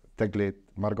 tech lead,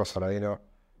 Marco Saladino,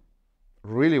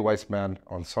 really wise man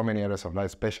on so many areas of life,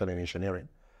 especially in engineering.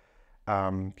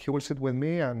 He will sit with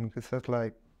me and he says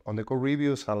on the code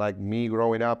reviews and me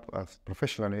growing up as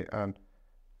professionally, and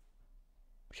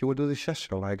he will do this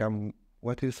gesture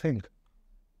what do you think?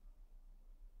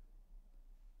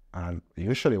 And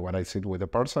usually when I sit with a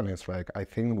person, it's I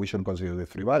think we should consider the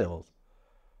three variables.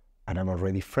 And I'm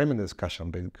already framing the discussion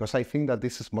because I think that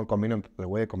this is more convenient the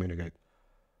way I communicate.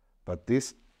 But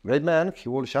this great man, he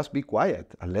will just be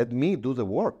quiet and let me do the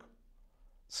work.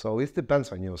 So it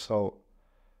depends on you. So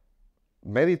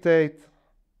meditate,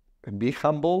 be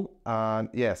humble, and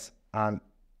yes, and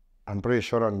I'm pretty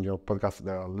sure on your podcast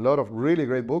there are a lot of really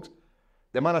great books.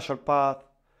 The Manager Path,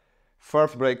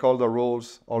 First Break All the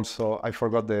Rules. Also, I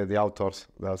forgot the authors.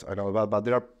 I know about, but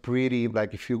they are pretty,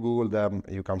 if you Google them,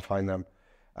 you can find them.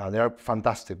 They are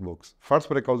fantastic books. First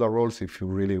Break All the Rules if you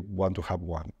really want to have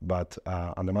one, but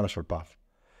on the Manager Path.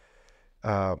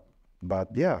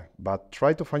 But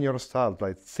try to find your style.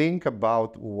 Think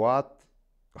about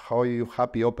how you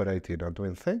happy operating or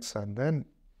doing things, and then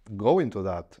go into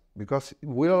that, because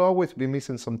we'll always be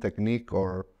missing some technique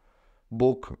or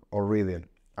book or reading.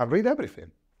 And read everything.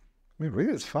 I mean,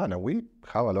 reading is fun, and we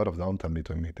have a lot of downtime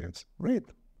between meetings. Read.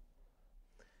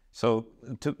 So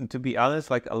to be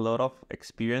honest, a lot of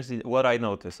experience, what I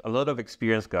notice, a lot of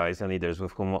experienced guys and leaders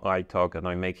with whom I talk and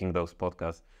I'm making those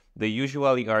podcasts, they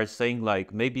usually are saying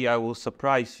maybe I will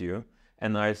surprise you,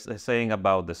 and are saying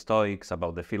about the Stoics,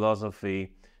 about the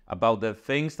philosophy, about the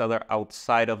things that are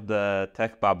outside of the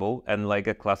tech bubble and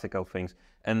classical things.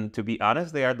 And to be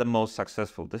honest, they are the most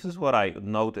successful. This is what I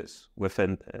notice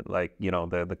within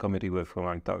the community with whom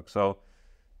I talk. So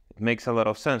it makes a lot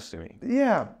of sense to me.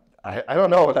 Yeah. I don't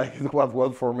know what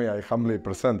worked for me. I humbly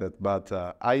present it, but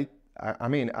I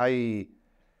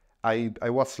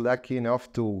was lucky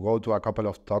enough to go to a couple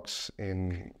of talks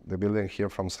in the building here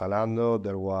from Zalando.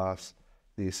 There was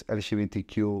this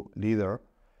LGBTQ leader,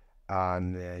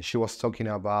 and she was talking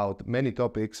about many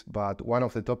topics, but one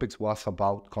of the topics was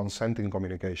about consent in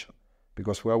communication,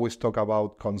 because we always talk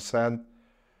about consent,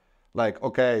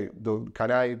 okay,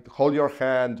 can I hold your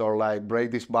hand or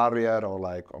break this barrier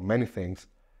or many things.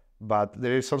 But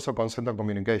there is also consent and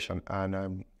communication,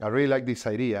 and I really like this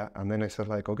idea. And then I said,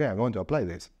 okay, I'm going to apply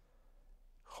this.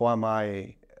 How am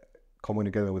I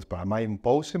communicating with people? Am I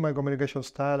imposing my communication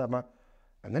style?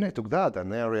 And then I took that,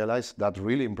 and then I realized that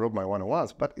really improved my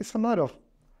one-on-ones. But it's a matter of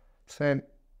saying,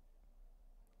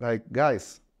 Like,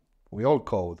 guys, we all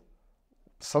code.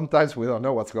 Sometimes we don't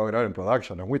know what's going on in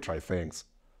production, and we try things.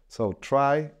 So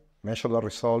try, measure the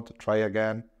result, try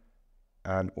again,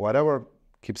 and whatever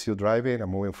keeps you driving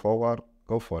and moving forward,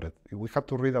 go for it. We have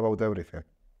to read about everything.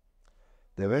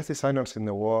 The best designers in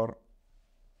the world,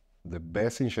 the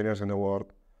best engineers in the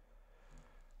world,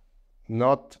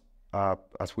 not,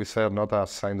 as we said, not a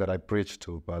sign that I preach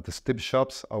to, but Steve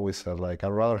Jobs always said, like, I'd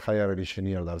rather hire an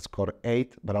engineer that scored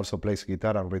 8, but also plays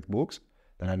guitar and read books,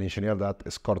 than an engineer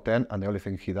that scored 10, and the only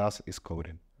thing he does is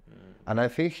coding. And I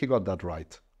think he got that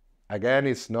right. Again,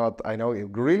 it's not, I know, he's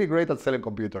really great at selling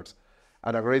computers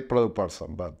and a great product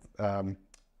person,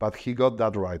 but he got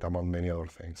that right among many other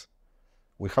things.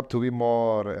 We have to be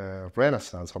more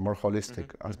renaissance or more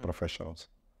holistic as professionals.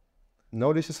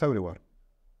 Knowledge is everywhere.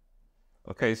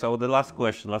 Okay, so the last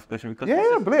question,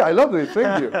 because Please, I love it.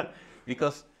 Thank you.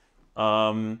 because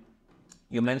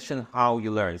you mentioned how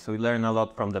you learn. So you learn a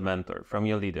lot from the mentor, from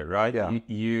your leader, right? Yeah.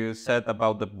 You said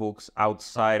about the books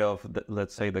outside of,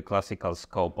 let's say, the classical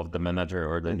scope of the manager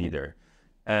or the leader.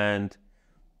 And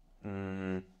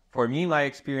for me, my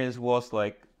experience was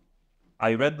like,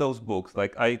 I read those books,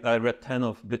 like I read tons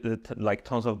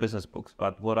of business books,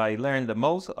 but what I learned the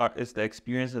most is the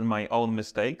experience in my own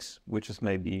mistakes, which is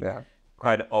maybe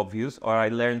quite obvious, or I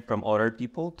learned from other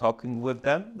people, talking with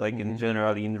them, like in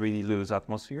generally in really loose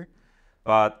atmosphere.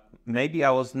 But maybe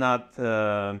I was not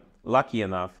lucky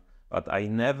enough, but I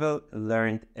never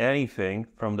learned anything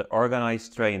from the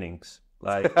organized trainings,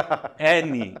 like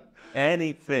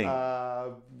anything.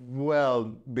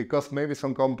 Well, because maybe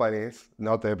some companies,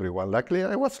 not everyone, luckily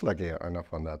I was lucky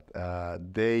enough on that,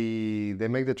 they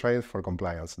make the trainings for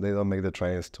compliance. They don't make the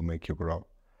trainings to make you grow.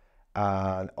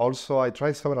 And also I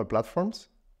tried several platforms,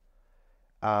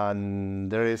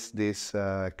 and there is this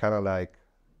kind of like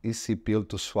easy pill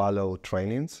to swallow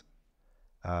trainings.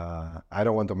 I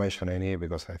don't want to mention any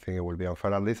because I think it will be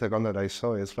unfair. At least the one that I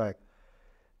saw is like,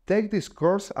 take this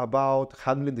course about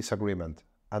handling disagreement.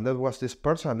 And there was this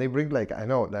person, and they bring like, I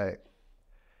know, like,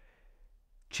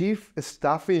 chief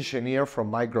staff engineer from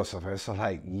Microsoft. So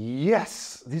like,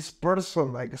 yes, this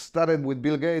person like started with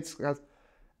Bill Gates,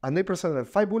 and they presented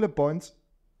 5 bullet points,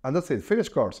 and that's it,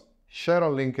 finished course. Share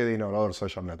on LinkedIn or other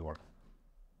social network.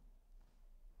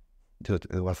 Dude,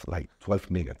 it was like 12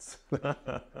 minutes.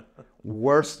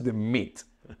 Where's the meat?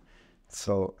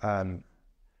 So, and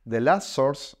the last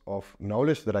source of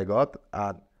knowledge that I got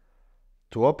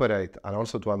to operate and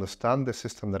also to understand the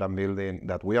system that I'm building,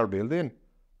 that we are building,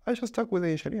 I just talk with the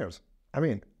engineers. I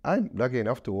mean, I'm lucky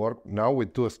enough to work now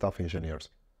with 2 staff engineers.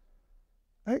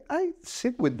 I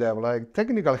sit with them like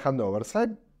technical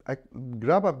handovers. I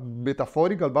grab a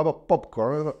metaphorical bag of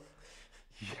popcorn.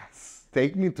 Yes,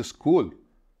 take me to school.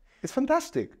 It's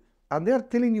fantastic. And they are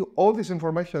telling you all this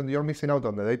information you're missing out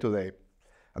on the day-to-day.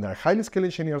 And they're highly skilled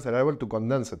engineers that are able to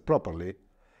condense it properly.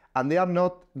 And they are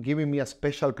not giving me a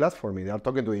special class for me. They are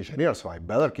talking to engineers, so I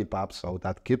better keep up, so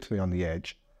that keeps me on the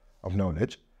edge of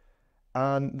knowledge.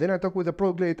 And then I talk with the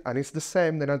product lead, and it's the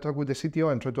same. Then I talk with the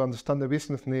CTO and try to understand the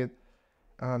business need.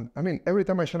 And I mean, every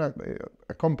time I join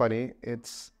a company,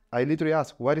 I literally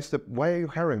ask, why are you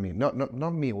hiring me?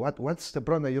 Not me. What's the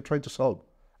problem that you're trying to solve?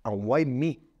 And why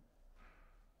me?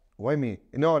 Why me?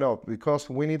 No, because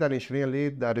we need an engineering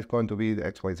lead that is going to be the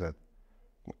XYZ.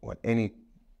 Well, any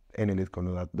lead can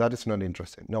do that. That is not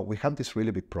interesting. No, we have this really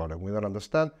big problem. We don't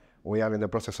understand. We are in the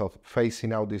process of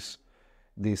phasing out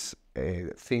this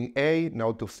thing A,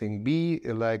 now to thing B.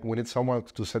 Like, we need someone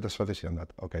to set a strategy on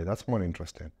that. Okay, that's more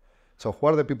interesting. So who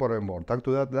are the people on board? Talk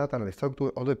to that analyst, talk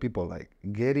to other people, like,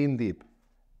 get in deep.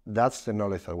 That's the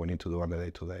knowledge that we need to do on the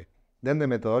day-to-day. Then the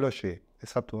methodology,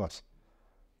 it's up to us.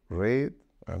 Read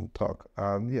and talk.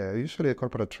 And usually the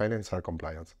corporate trainings are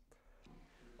compliance.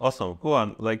 Awesome.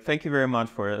 Juan, thank you very much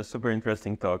for a super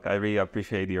interesting talk. I really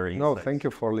appreciate your insights. No, thank you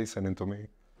for listening to me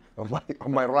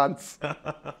on my rants.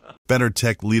 Better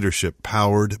Tech Leadership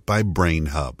powered by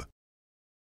BrainHub.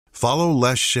 Follow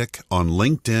Les Schick on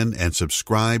LinkedIn and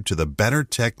subscribe to the Better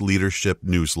Tech Leadership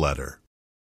newsletter.